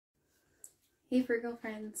Hey Virgo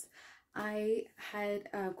friends, I had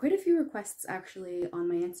quite a few requests actually on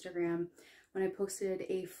my Instagram when I posted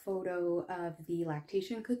a photo of the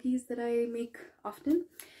lactation cookies that I make often.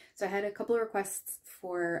 So I had a couple of requests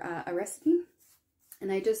for a recipe, and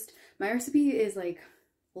my recipe is like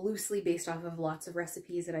loosely based off of lots of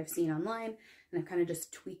recipes that I've seen online, and I've kind of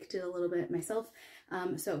just tweaked it a little bit myself.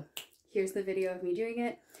 So here's the video of me doing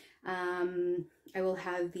it. I will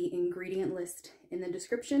have the ingredient list in the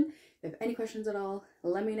description. If you have any questions at all,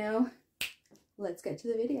 let me know. Let's get to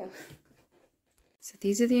the video. So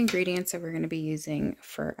these are the ingredients that we're going to be using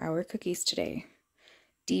for our cookies today.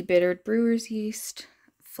 Debittered brewer's yeast,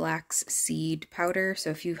 flax seed powder. So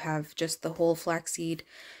if you have just the whole flax seed,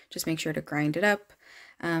 just make sure to grind it up.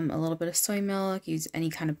 A little bit of soy milk, use any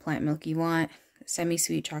kind of plant milk you want.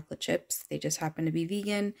 Semi-sweet chocolate chips, they just happen to be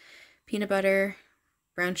vegan. Peanut butter,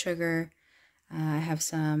 brown sugar. I have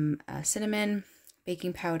some cinnamon,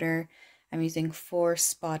 baking powder. I'm using 4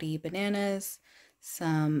 spotty bananas,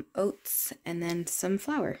 some oats, and then some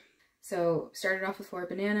flour. So started off with 4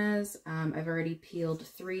 bananas. I've already peeled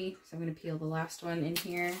 3, so I'm going to peel the last one in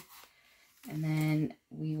here. And then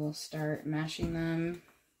we will start mashing them,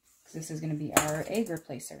 because this is going to be our egg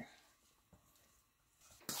replacer.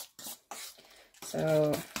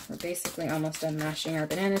 So we're basically almost done mashing our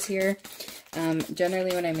bananas here.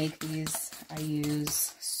 Generally when I make these, I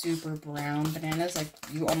use super brown bananas. Like,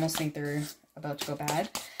 you almost think they're about to go bad,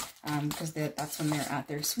 because that's when they're at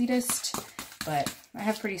their sweetest. But I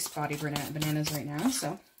have pretty spotty bananas right now,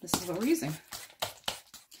 so this is what we're using.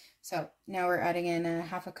 So now we're adding in a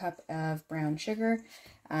 1/2 cup of brown sugar.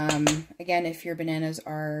 Again, if your bananas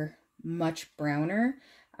are much browner,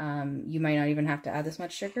 you might not even have to add this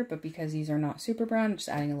much sugar, but because these are not super brown, I'm just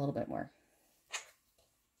adding a little bit more.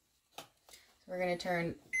 So we're going to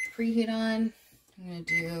turn preheat on. I'm going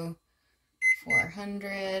to do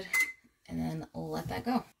 400 and then let that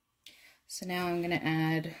go. So now I'm going to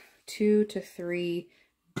add 2 to 3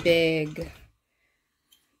 big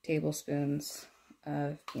tablespoons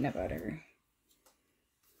of peanut butter.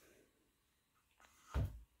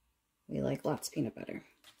 We like lots of peanut butter.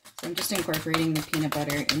 So I'm just incorporating the peanut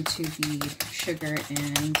butter into the sugar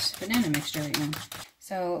and banana mixture right now.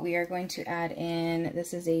 So we are going to add in,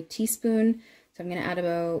 this is a teaspoon, so I'm going to add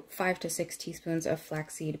about 5 to 6 teaspoons of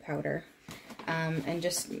flaxseed powder. And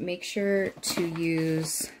just make sure to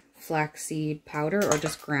use flaxseed powder or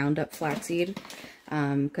just ground up flaxseed,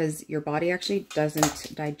 because your body actually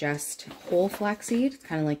doesn't digest whole flaxseed. It's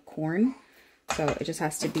kind of like corn, so it just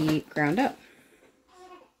has to be ground up.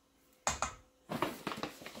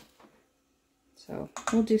 So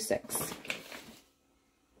we'll do 6.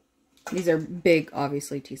 These are big,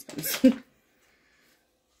 obviously, teaspoons.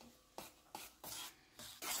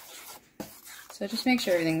 So just make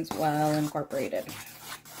sure everything's well incorporated.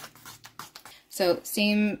 So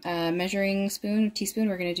same measuring teaspoon,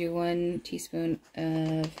 we're going to do 1 teaspoon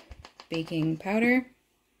of baking powder.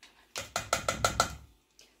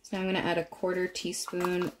 So now I'm going to add a 1/4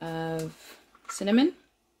 teaspoon of cinnamon.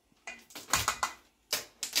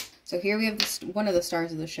 So here we have one of the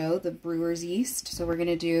stars of the show, the brewer's yeast. So we're going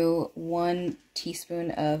to do 1 teaspoon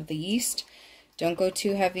of the yeast. Don't go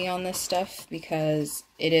too heavy on this stuff, because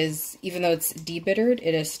it is, even though it's debittered,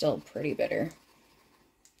 it is still pretty bitter.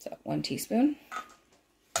 So 1 teaspoon.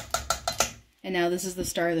 And now this is the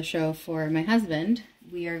star of the show for my husband.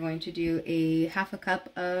 We are going to do a 1/2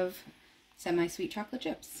 cup of semi-sweet chocolate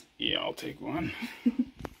chips. Yeah, I'll take 1.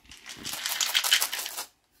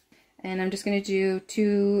 And I'm just going to do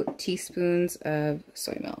 2 teaspoons of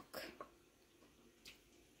soy milk.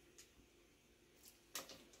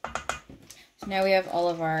 So now we have all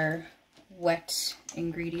of our wet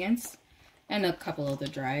ingredients and a couple of the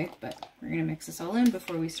dry, but we're going to mix this all in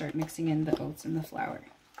before we start mixing in the oats and the flour.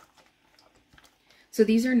 So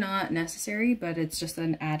these are not necessary, but it's just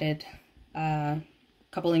an added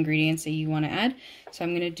couple ingredients that you want to add. So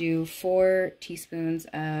I'm going to do 4 teaspoons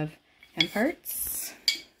of hemp hearts.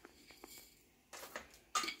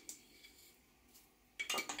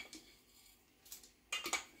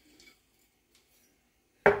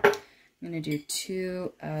 I'm going to do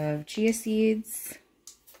 2 of chia seeds,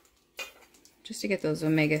 just to get those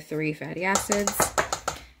omega-3 fatty acids.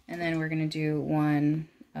 And then we're going to do 1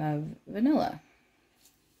 of vanilla.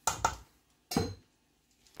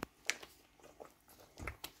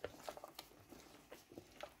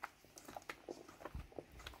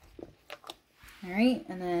 All right,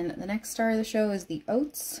 and then the next star of the show is the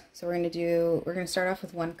oats. So we're going to start off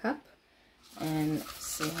with 1 cup and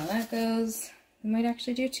see how that goes. We might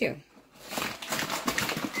actually do 2.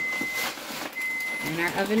 And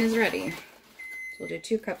our oven is ready. So we'll do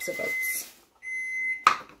 2 cups of oats.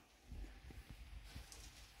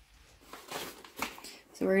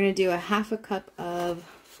 So we're going to do a 1/2 cup of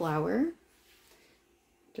flour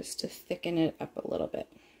just to thicken it up a little bit.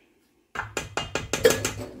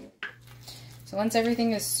 So once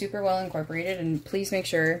everything is super well incorporated, and please make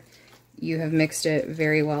sure you have mixed it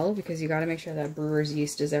very well, because you got to make sure that brewer's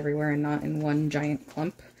yeast is everywhere and not in one giant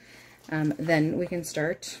clump, then we can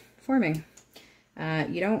start forming.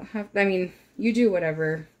 You don't have, I mean, you do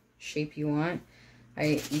whatever shape you want.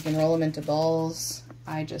 You can roll them into balls.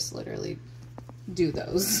 I just literally do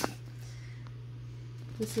those.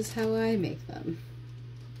 This is how I make them.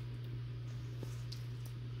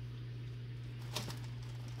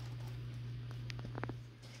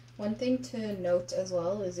 One thing to note as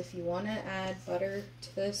well is if you want to add butter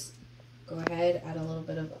to this, go ahead, add a little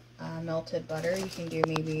bit of melted butter. You can do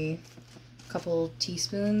maybe a couple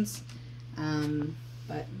teaspoons, but I'm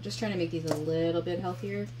just trying to make these a little bit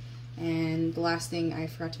healthier. And the last thing I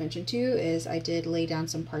forgot to mention too is I did lay down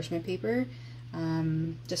some parchment paper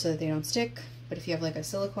just so that they don't stick. But if you have like a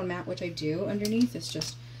silicone mat, which I do underneath, it's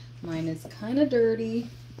just mine is kind of dirty,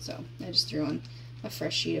 so I just threw on a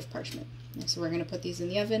fresh sheet of parchment. So we're going to put these in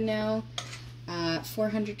the oven now,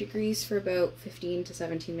 400 degrees for about 15 to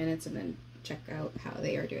 17 minutes, and then check out how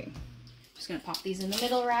they are doing. Just going to pop these in the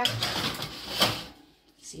middle rack.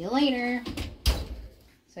 See you later.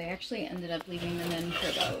 So I actually ended up leaving them in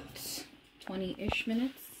for about 20-ish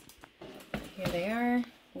minutes. Here they are.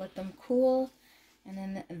 Let them cool, and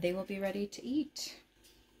then they will be ready to eat.